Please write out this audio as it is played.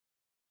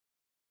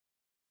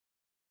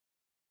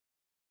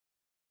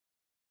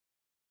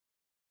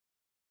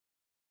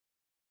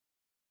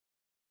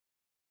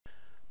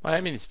My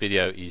aim in this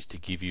video is to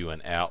give you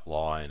an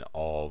outline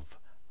of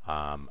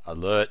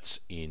alerts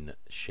in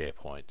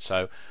SharePoint.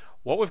 So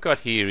what we've got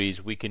here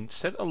is we can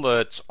set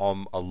alerts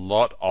on a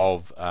lot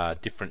of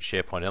different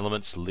SharePoint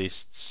elements,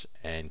 lists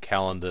and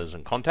calendars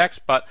and contacts,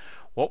 but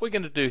what we're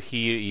going to do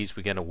here is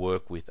we're going to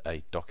work with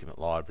a document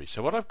library.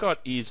 So what I've got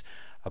is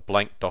a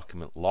blank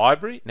document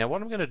library. Now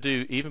what I'm going to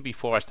do, even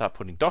before I start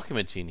putting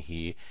documents in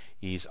here,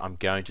 is I'm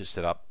going to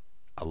set up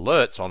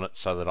alerts on it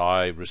so that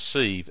I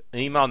receive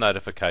email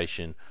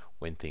notification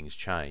when things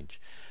change.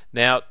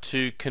 Now,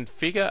 to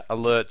configure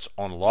alerts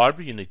on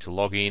library, you need to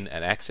log in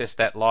and access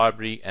that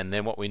library, and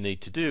then what we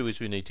need to do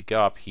is we need to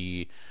go up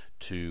here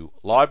to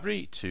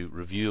library to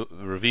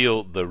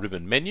reveal the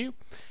ribbon menu,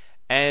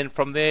 and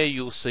from there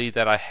you'll see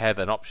that I have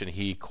an option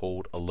here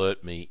called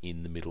Alert Me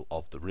in the middle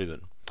of the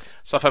ribbon.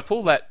 So if I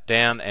pull that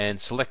down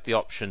and select the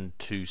option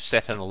to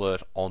set an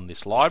alert on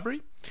this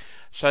library,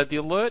 so the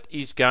alert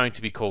is going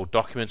to be called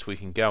Documents. We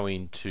can go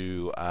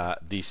into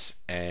this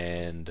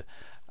and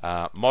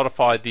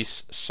modify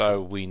this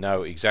so we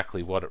know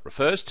exactly what it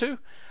refers to.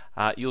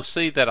 You'll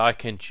see that I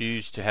can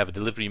choose to have a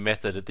delivery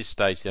method. At this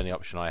stage the only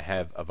option I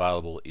have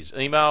available is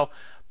email,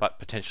 but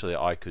potentially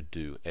I could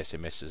do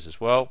SMSs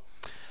as well.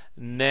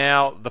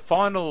 Now the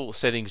final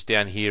settings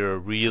down here are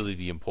really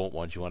the important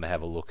ones you want to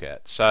have a look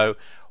at. So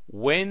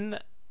when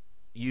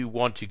you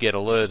want to get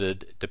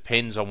alerted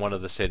depends on one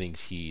of the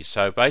settings here.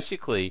 So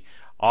basically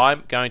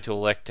I'm going to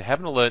elect to have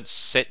an alert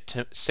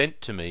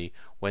sent to me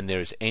when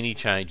there is any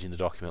change in the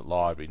document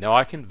library. Now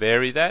I can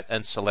vary that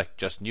and select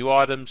just new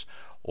items,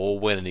 or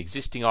when an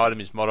existing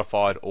item is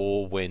modified,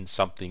 or when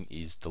something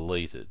is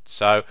deleted.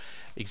 So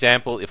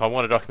example, if I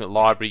want a document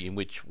library in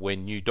which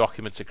when new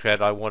documents are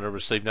created I want to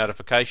receive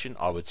notification,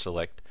 I would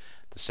select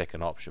the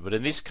second option. But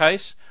in this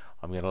case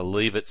I'm going to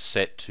leave it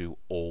set to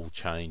all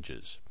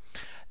changes.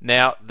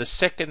 Now the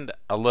second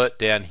alert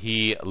down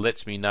here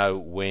lets me know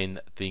when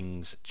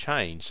things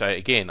change. So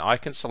again, I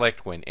can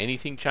select when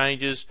anything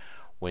changes,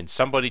 when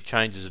somebody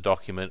changes a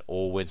document,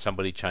 or when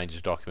somebody changes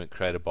a document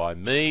created by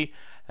me,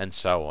 and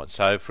so on.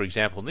 So for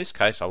example, in this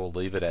case I will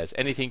leave it as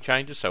anything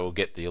changes, so we'll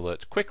get the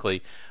alerts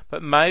quickly.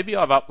 But maybe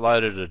I've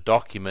uploaded a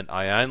document,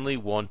 I only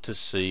want to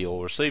see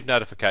or receive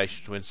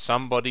notifications when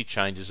somebody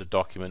changes a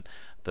document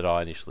that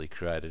I initially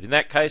created. In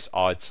that case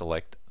I'd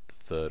select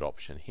the third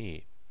option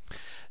here.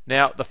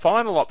 Now the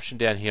final option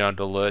down here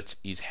under alerts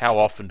is how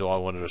often do I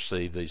want to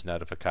receive these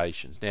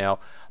notifications. Now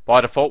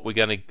by default we're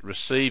going to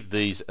receive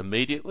these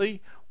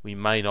immediately. We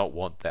may not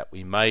want that.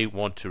 We may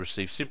want to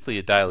receive simply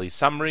a daily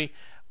summary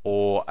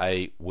or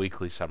a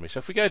weekly summary. So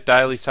if we go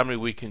daily summary,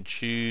 we can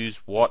choose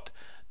what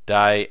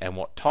day and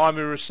what time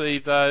we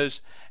receive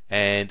those,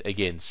 and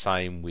again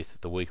same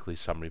with the weekly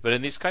summary. But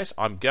in this case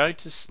I'm going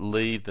to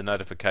leave the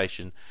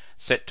notification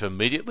set to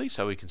immediately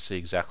so we can see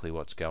exactly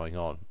what's going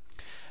on.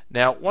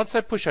 Now once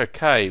I push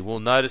OK, we'll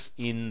notice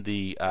in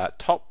the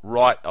top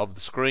right of the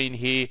screen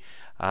here,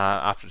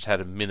 after it's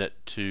had a minute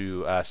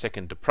to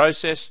second to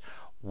process,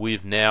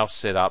 we've now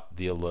set up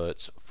the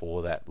alerts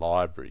for that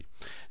library.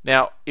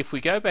 Now if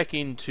we go back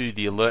into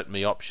the Alert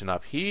Me option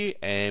up here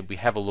and we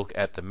have a look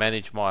at the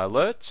Manage My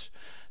Alerts,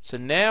 so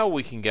now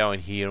we can go in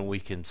here and we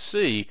can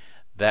see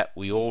that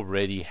we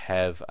already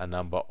have a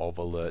number of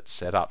alerts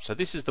set up. So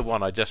this is the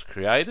one I just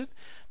created.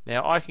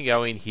 Now I can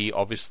go in here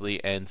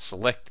obviously and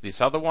select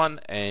this other one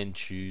and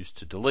choose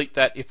to delete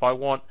that if I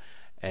want,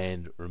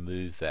 and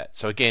remove that.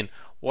 So again,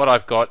 what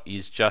I've got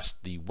is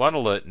just the one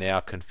alert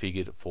now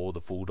configured for the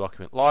full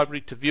document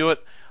library. To view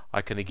it,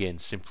 I can again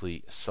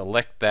simply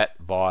select that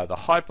via the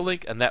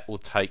hyperlink, and that will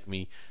take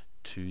me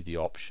to the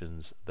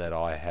options that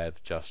I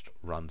have just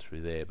run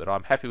through there. But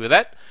I'm happy with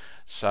that,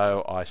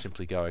 so I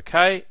simply go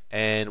OK,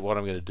 and what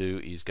I'm going to do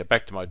is go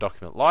back to my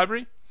document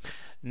library.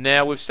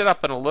 Now we've set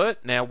up an alert.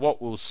 Now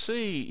what we'll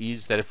see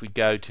is that if we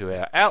go to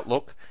our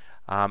Outlook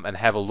and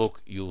have a look,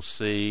 you'll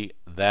see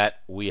that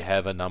we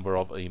have a number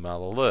of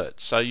email alerts.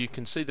 So you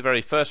can see the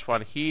very first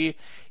one here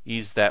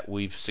is that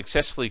we've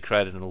successfully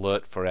created an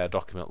alert for our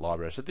document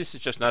library. So this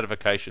is just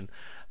notification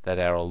that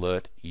our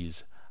alert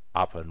is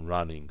up and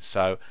running.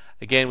 So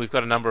again, we've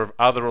got a number of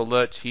other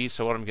alerts here,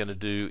 so what I'm going to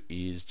do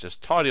is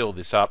just tidy all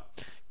this up,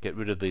 get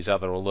rid of these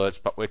other alerts,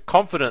 but we're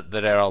confident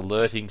that our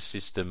alerting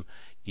system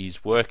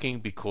is working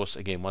because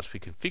again, once we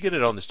configured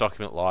it on this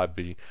document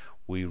library,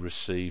 we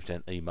received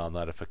an email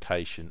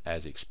notification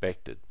as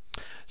expected.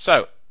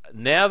 So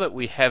now that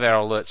we have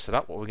our alerts set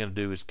up, what we're going to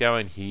do is go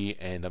in here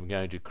and I'm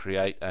going to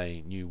create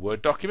a new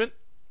Word document.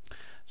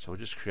 So we'll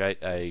just create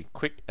a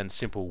quick and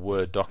simple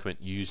Word document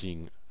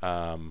using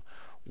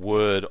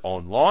Word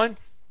Online.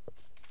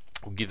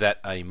 We'll give that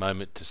a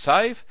moment to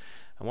save,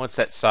 and once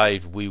that's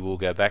saved we will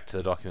go back to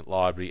the document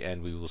library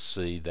and we will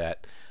see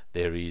that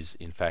there is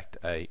in fact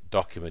a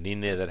document in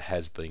there that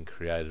has been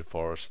created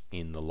for us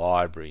in the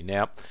library.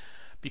 Now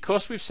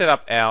because we've set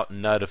up our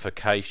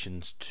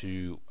notifications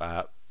to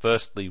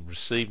firstly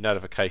receive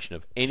notification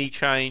of any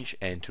change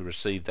and to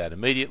receive that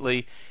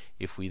immediately,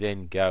 if we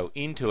then go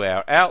into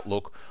our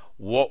Outlook,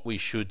 what we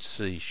should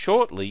see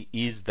shortly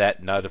is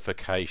that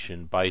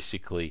notification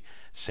basically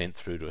sent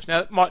through to us. Now,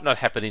 it might not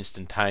happen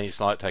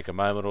instantaneously, it might take a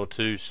moment or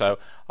two, so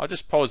I'll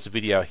just pause the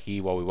video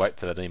here while we wait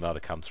for that email to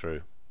come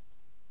through.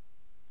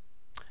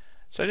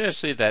 So now you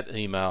see that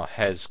email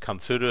has come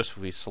through to us. If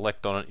we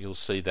select on it, you'll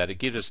see that it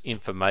gives us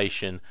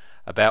information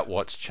about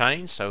what's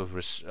changed. So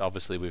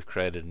obviously we've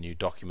created a new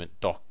document,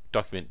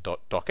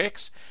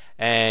 document.docx,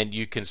 and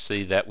you can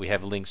see that we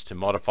have links to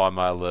modify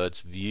my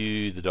alerts,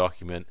 view the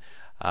document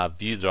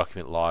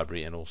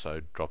library, and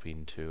also drop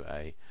into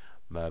a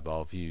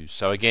mobile view.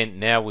 So again,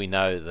 now we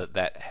know that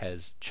that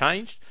has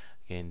changed.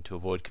 Again, to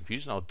avoid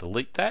confusion, I'll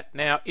delete that.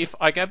 Now, if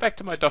I go back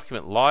to my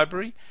document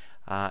library,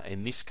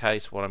 in this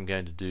case, what I'm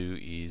going to do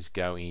is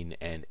go in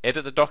and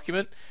edit the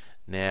document.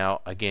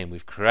 Now, again,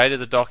 we've created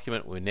the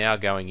document. We're now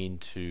going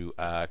into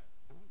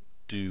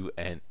do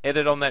an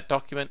edit on that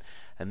document,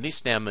 and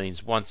this now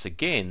means once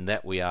again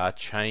that we are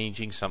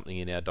changing something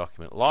in our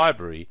document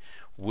library,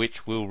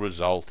 which will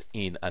result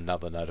in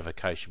another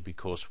notification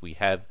because we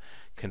have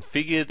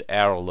configured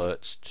our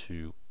alerts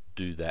to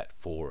do that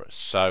for us.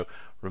 So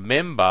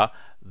remember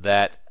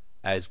that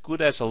as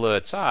good as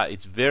alerts are,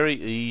 it's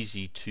very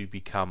easy to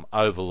become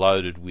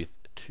overloaded with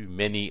too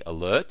many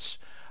alerts.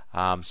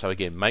 So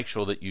again, make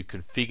sure that you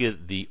configure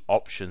the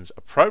options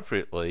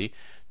appropriately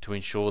to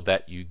ensure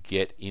that you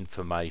get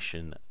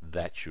information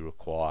that you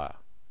require.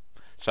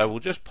 So we'll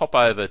just pop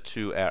over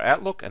to our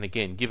Outlook and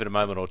again give it a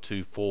moment or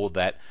two for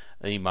that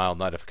email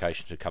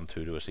notification to come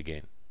through to us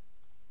again.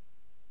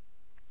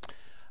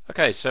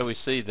 Okay, so we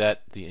see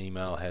that the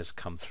email has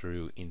come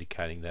through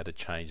indicating that a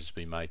change has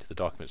been made to the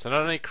document. So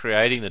not only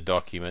creating the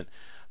document,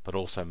 but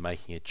also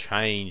making a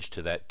change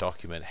to that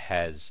document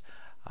has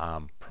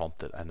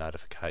prompted a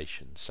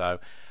notification. So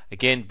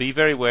again, be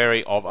very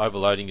wary of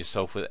overloading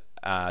yourself with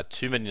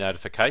too many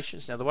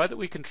notifications. Now the way that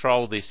we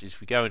control this is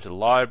we go into the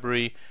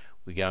library,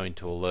 we go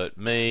into Alert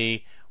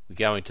Me, we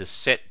go into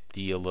set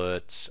the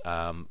alerts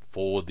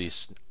for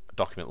this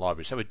document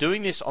library. So we're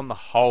doing this on the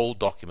whole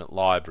document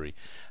library,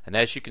 and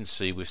as you can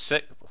see, we've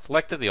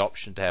selected the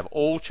option to have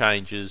all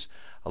changes,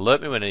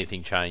 alert me when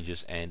anything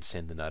changes, and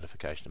send the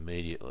notification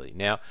immediately.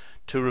 Now,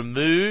 to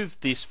remove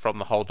this from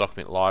the whole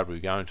document library,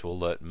 we go into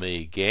Alert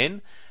Me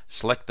again,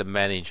 select the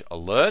Manage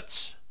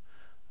Alerts,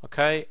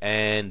 okay,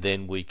 and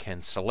then we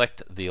can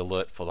select the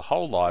alert for the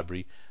whole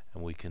library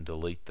and we can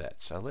delete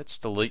that. So let's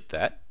delete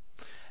that.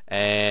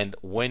 And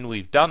when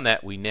we've done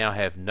that, we now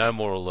have no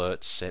more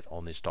alerts set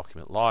on this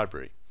document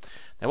library.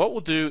 Now what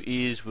we'll do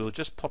is we'll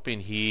just pop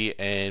in here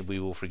and we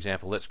will, for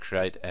example, let's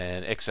create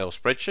an Excel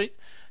spreadsheet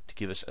to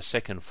give us a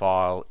second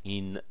file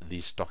in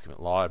this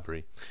document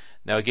library.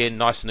 Now again,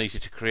 nice and easy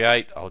to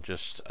create. I'll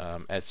just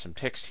add some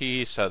text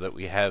here so that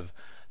we have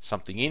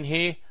something in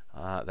here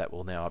that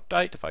will now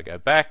update. If I go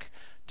back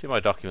to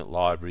my document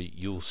library,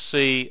 you'll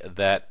see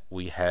that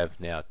we have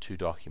now two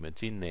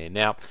documents in there.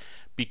 Now,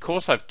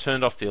 because I've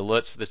turned off the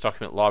alerts for this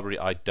document library,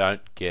 I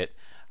don't get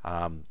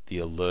the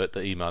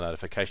email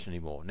notification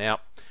anymore. Now,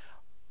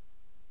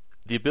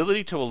 the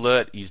ability to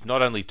alert is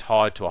not only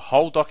tied to a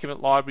whole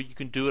document library, you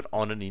can do it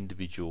on an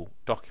individual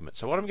document.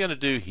 So what I'm going to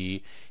do here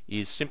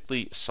is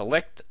simply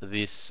select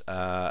this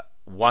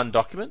one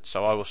document.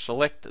 So I will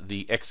select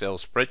the Excel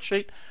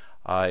spreadsheet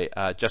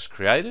I just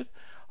created.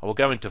 I will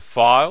go into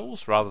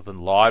Files rather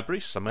than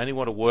Library, so I only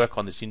want to work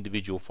on this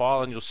individual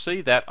file, and you'll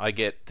see that I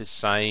get the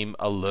same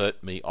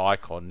Alert Me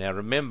icon. Now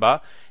remember,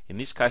 in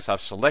this case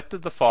I've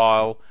selected the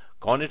file,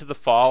 gone into the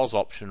Files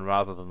option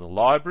rather than the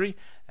Library,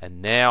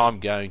 and now I'm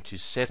going to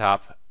set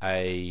up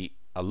a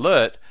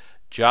alert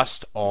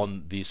just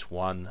on this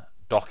one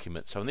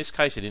document. So in this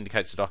case it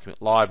indicates the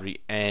document library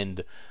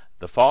and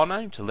the file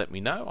name to let me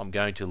know. I'm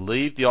going to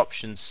leave the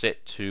option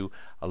set to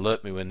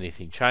alert me when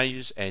anything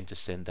changes and to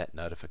send that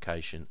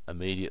notification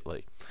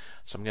immediately.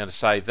 So I'm going to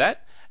save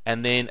that,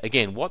 and then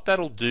again what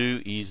that'll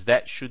do is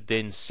that should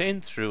then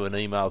send through an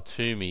email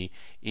to me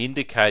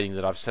indicating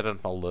that I've set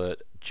up an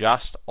alert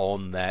just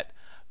on that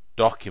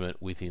document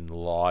within the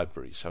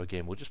library. So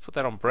again, we'll just put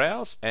that on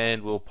Browse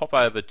and we'll pop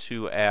over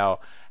to our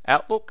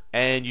Outlook,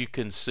 and you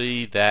can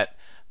see that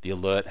the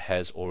alert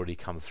has already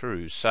come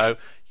through. So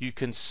you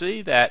can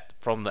see that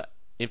from the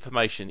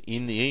information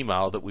in the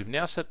email that we've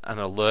now set an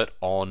alert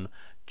on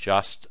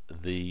just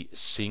the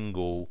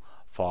single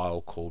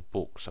file called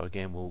book. So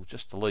again, we'll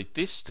just delete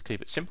this to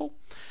keep it simple.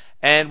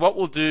 And what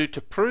we'll do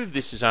to prove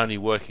this is only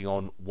working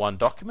on one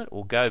document,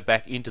 we'll go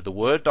back into the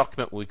Word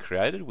document we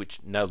created, which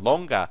no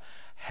longer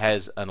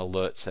has an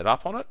alert set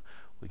up on it.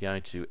 We're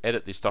going to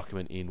edit this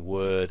document in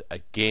Word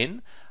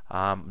again.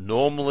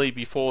 Normally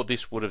before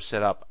this would have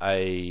set up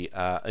a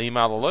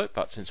email alert,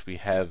 but since we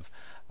have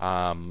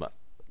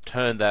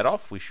turned that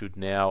off, we should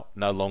now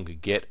no longer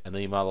get an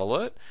email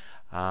alert.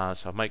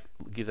 So I'll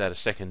give that a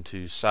second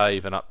to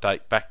save and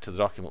update back to the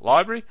document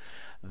library.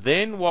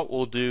 Then what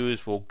we'll do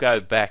is we'll go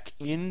back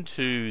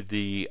into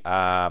the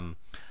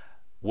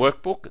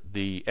workbook,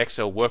 the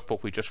Excel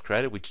workbook we just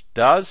created, which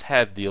does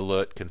have the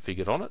alert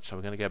configured on it. So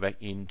we're going to go back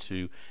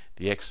into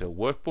the Excel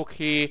workbook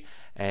here,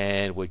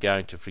 and we're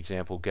going to, for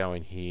example, go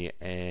in here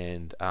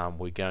and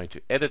we're going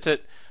to edit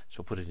it. So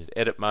we'll put it in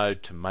edit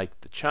mode to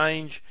make the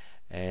change,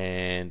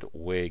 and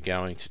we're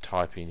going to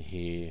type in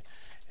here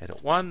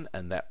edit 1,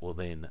 and that will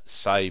then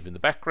save in the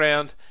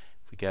background.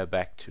 If we go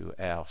back to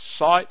our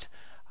site,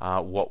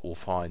 what we'll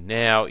find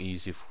now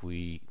is if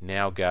we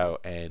now go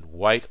and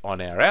wait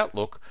on our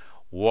Outlook,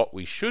 what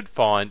we should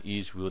find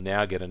is we'll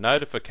now get a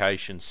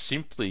notification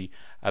simply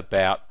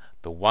about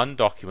the one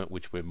document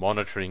which we're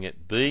monitoring,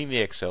 it being the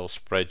Excel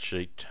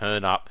spreadsheet,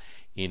 turn up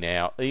in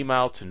our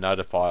email to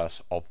notify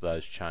us of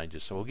those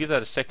changes. So we'll give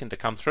that a second to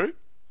come through.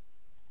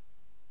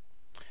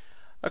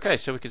 Okay,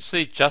 so we can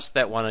see just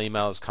that one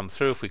email has come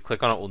through. If we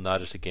click on it, we'll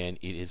notice again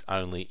it is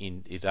only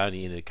an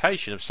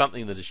indication of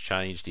something that has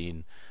changed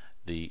in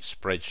the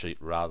spreadsheet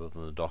rather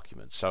than the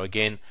document. So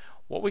again,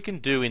 what we can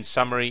do in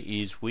summary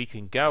is we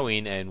can go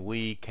in and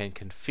we can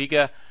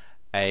configure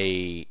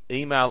a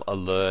email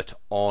alert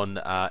on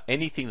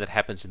anything that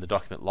happens in the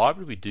document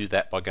library. We do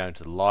that by going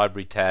to the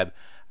library tab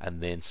and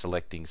then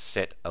selecting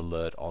set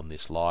alert on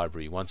this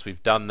library. Once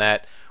we've done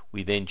that,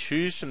 we then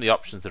choose from the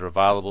options that are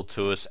available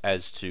to us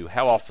as to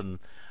how often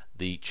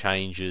the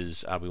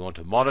changes we want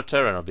to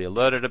monitor and I'll be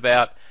alerted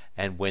about,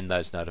 and when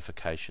those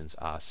notifications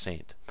are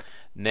sent.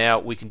 Now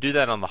we can do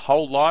that on the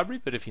whole library,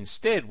 but if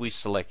instead we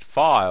select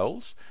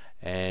files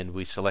and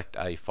we select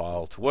a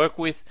file to work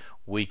with,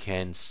 we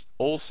can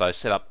also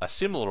set up a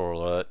similar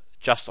alert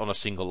just on a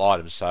single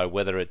item. So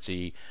whether it's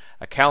a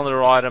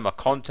calendar item, a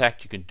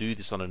contact, you can do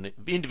this on an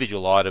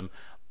individual item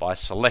by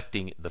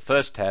selecting the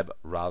first tab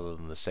rather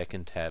than the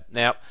second tab.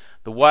 Now,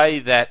 the way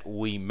that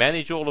we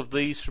manage all of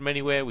these from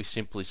anywhere, we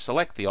simply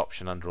select the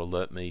option under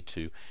Alert Me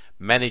to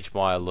manage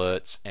my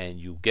alerts, and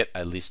you'll get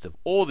a list of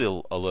all the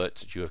alerts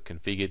that you have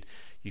configured.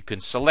 You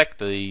can select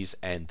these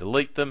and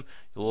delete them.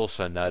 You'll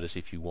also notice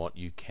if you want,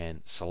 you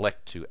can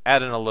select to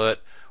add an alert,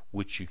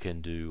 which you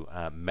can do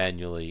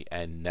manually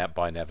and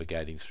by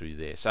navigating through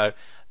there. So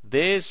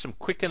there's some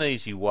quick and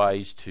easy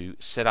ways to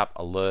set up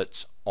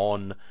alerts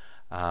on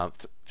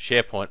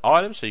SharePoint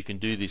items. So you can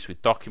do this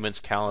with documents,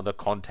 calendar,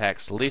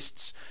 contacts,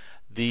 lists.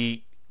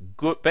 The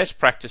best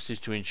practice is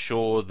to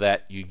ensure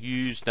that you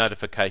use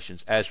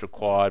notifications as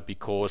required,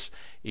 because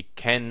it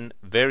can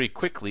very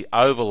quickly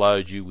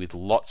overload you with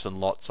lots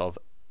and lots of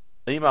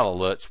email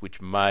alerts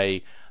which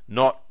may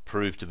not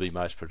prove to be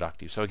most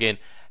productive. So again,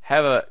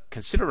 have a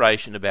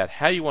consideration about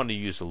how you want to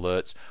use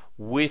alerts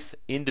with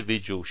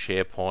individual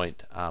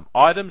SharePoint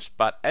items,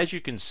 but as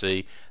you can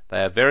see,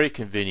 they are a very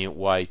convenient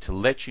way to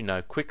let you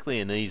know quickly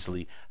and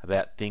easily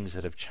about things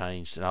that have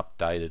changed and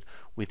updated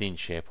within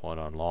SharePoint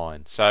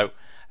Online. So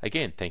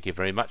again, thank you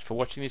very much for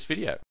watching this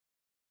video.